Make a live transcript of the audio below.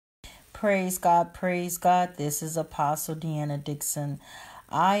Praise God, praise God. This is Apostle DIXON DIXON.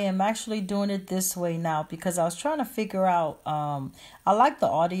 I am actually doing it this way now because I was trying to figure out, I like the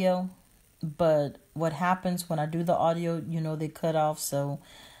audio, but what happens when I do the audio, they cut off. So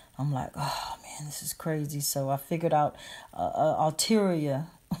I'm like, oh man, this is crazy. So I figured out ulterior,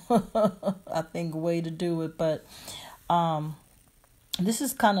 I think, way to do it. But this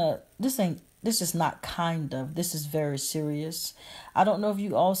is very serious. I don't know if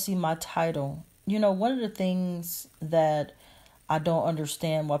you all see my title. One of the things that I don't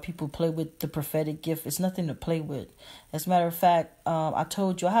understand why people play with the prophetic gift. It's nothing to play with. As a matter of fact, I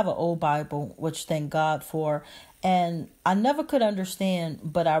told you I have an old Bible, which thank God for. And I never could understand,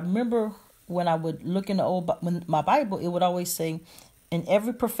 but I remember when I would look in my Bible, it would always say in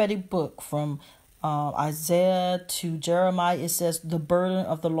every prophetic book from Isaiah to Jeremiah, it says the burden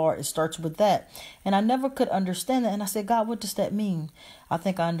of the Lord. It starts with that. And I never could understand that. And I said, God, what does that mean? I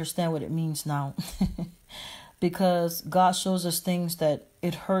think I understand what it means now. Because God shows us things that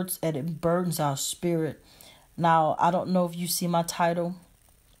it hurts and it burdens our spirit. Now, I don't know if you see my title.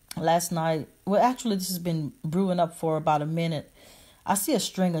 Last night, well, actually, this has been brewing up for about a minute. I see a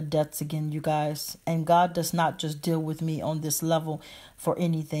string of deaths again, you guys. And God does not just deal with me on this level for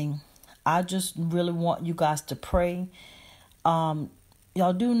anything. I just really want you guys to pray. Y'all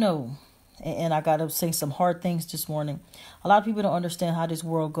do know, and I got to say some hard things this morning. A lot of people don't understand how this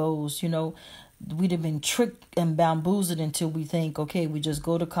world goes. We'd have been tricked and bamboozled until we think, okay, we just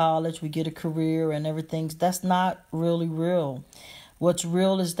go to college, we get a career and everything. That's not really real. What's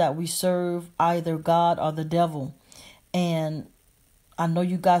real is that we serve either God or the devil. And I know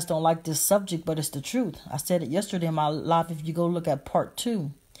you guys don't like this subject, but it's the truth. I said it yesterday in my live. If you go look at part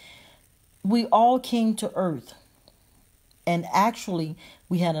 2, we all came to earth. And actually,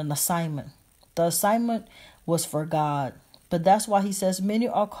 we had an assignment. The assignment was for God. But that's why he says many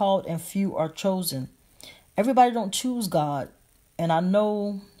are called and few are chosen. Everybody don't choose God. And I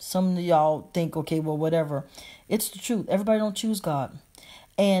know some of y'all think, okay, well, whatever. It's the truth. Everybody don't choose God.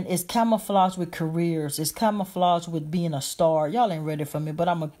 And it's camouflaged with careers. It's camouflaged with being a star. Y'all ain't ready for me, but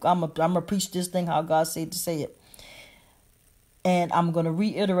I'm a preach this thing how God said to say it. And I'm going to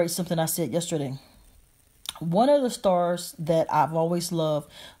reiterate something I said yesterday. One of the stars that I've always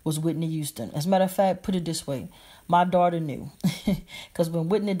loved was Whitney Houston. As a matter of fact, put it this way. My daughter knew. Because when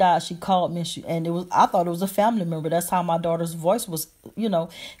Whitney died, she called me. I thought it was a family member. That's how my daughter's voice was,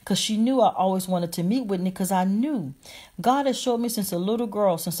 because she knew I always wanted to meet Whitney because I knew. God has showed me since a little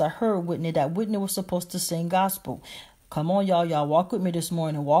girl, since I heard Whitney, that Whitney was supposed to sing gospel. Come on, y'all. Y'all walk with me this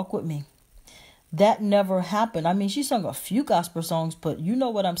morning. Walk with me. That never happened. I mean, she sung a few gospel songs, but you know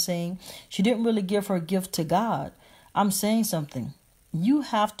what I'm saying. She didn't really give her gift to God. I'm saying something. You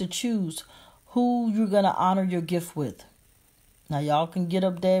have to choose who you're going to honor your gift with. Now, y'all can get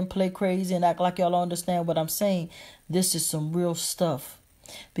up there and play crazy and act like y'all don't understand what I'm saying. This is some real stuff.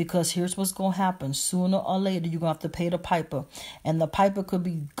 Because here's what's going to happen. Sooner or later, you're going to have to pay the piper. And the piper could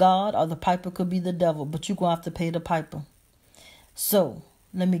be God or the piper could be the devil. But you're going to have to pay the piper. So,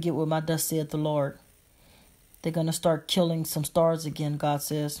 let me get what my thus said the Lord. They're going to start killing some stars again, God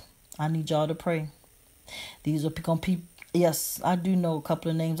says. I need y'all to pray. These are going to be, yes, I do know a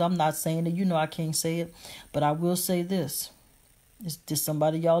couple of names. I'm not saying it. I can't say it. But I will say this. It's just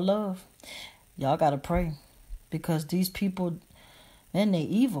somebody y'all love. Y'all got to pray. Because these people, man, they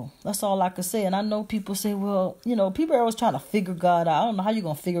evil. That's all I can say. And I know people say, well, people are always trying to figure God out. I don't know how you're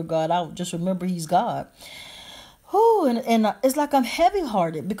going to figure God out. Just remember he's God. Oh, and it's like I'm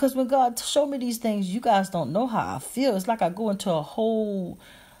heavy-hearted because when God showed me these things, you guys don't know how I feel. It's like I go into a whole,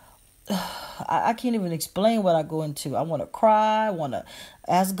 I can't even explain what I go into. I want to cry. I want to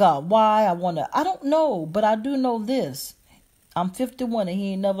ask God why. I don't know, but I do know this. I'm 51 and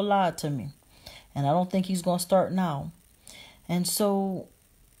he ain't never lied to me. And I don't think he's going to start now. And so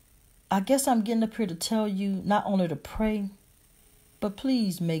I guess I'm getting up here to tell you not only to pray, but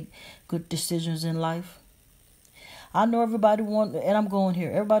please make good decisions in life. I know everybody and I'm going here.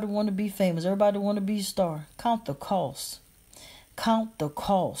 Everybody want to be famous. Everybody want to be a star. Count the cost. Count the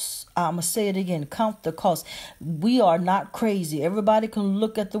cost. I'm going to say it again. Count the cost. We are not crazy. Everybody can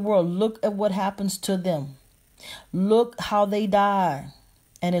look at the world. Look at what happens to them. Look how they die.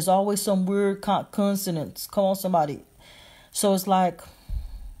 And it's always some weird coincidence. Come on, somebody. So it's like,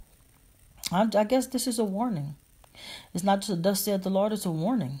 I guess this is a warning. It's not just a thus said the Lord. It's a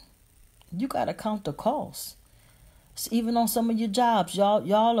warning. You got to count the cost. Even on some of your jobs,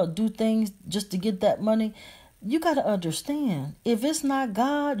 y'all will do things just to get that money. You got to understand, if it's not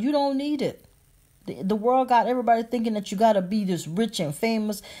God, you don't need it. The world got everybody thinking that you got to be this rich and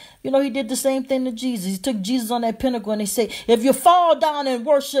famous. He did the same thing to Jesus. He took Jesus on that pinnacle and he said, if you fall down and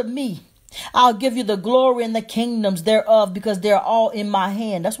worship me, I'll give you the glory and the kingdoms thereof, because they're all in my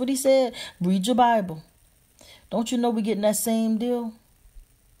hand. That's what he said. Read your Bible. Don't you know we're getting that same deal?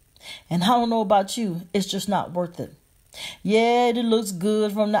 And I don't know about you. It's just not worth it. Yeah, it looks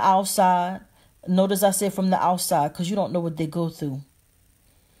good from the outside. Notice I said from the outside, because you don't know what they go through.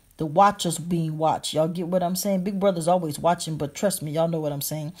 The watchers being watched. Y'all get what I'm saying? Big brother's always watching, but trust me, y'all know what I'm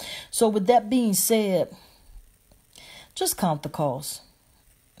saying. So with that being said, just count the cost.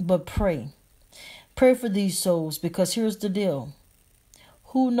 But pray. Pray for these souls, because here's the deal.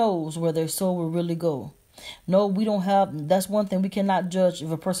 Who knows where their soul will really go? No, we don't have. That's one thing. We cannot judge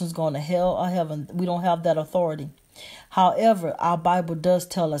if a person's going to hell or heaven. We don't have that authority. However, our Bible does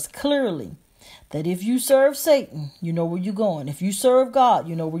tell us clearly that if you serve Satan, you know where you're going. If you serve God,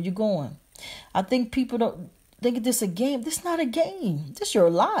 you know where you're going. I think people don't think this a game. This is not a game. This is your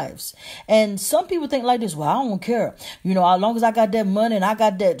lives. And some people think like this. Well, I don't care. You know, as long as I got that money and I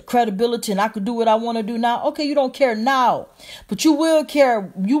got that credibility and I could do what I want to do now. Okay, you don't care now. But you will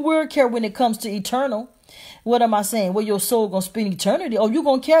care. You will care when it comes to eternal. What am I saying? Where your soul going to spend eternity? Oh, you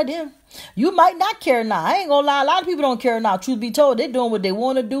going to care then? You might not care now. I ain't going to lie. A lot of people don't care now. Truth be told, they're doing what they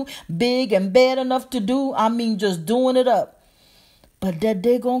want to do. Big and bad enough to do. I mean, just doing it up. But that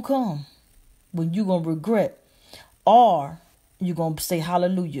day going to come when you going to regret. Or you're going to say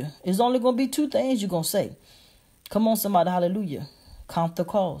hallelujah. It's only going to be two things you're going to say. Come on, somebody, hallelujah. Count the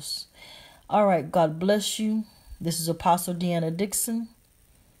cost. All right, God bless you. This is Apostle DEANNA DIXON.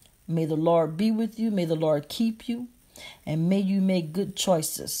 May the Lord be with you. May the Lord keep you. And may you make good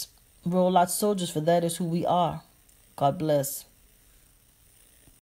choices. Roll out soldiers, for that is who we are. God bless.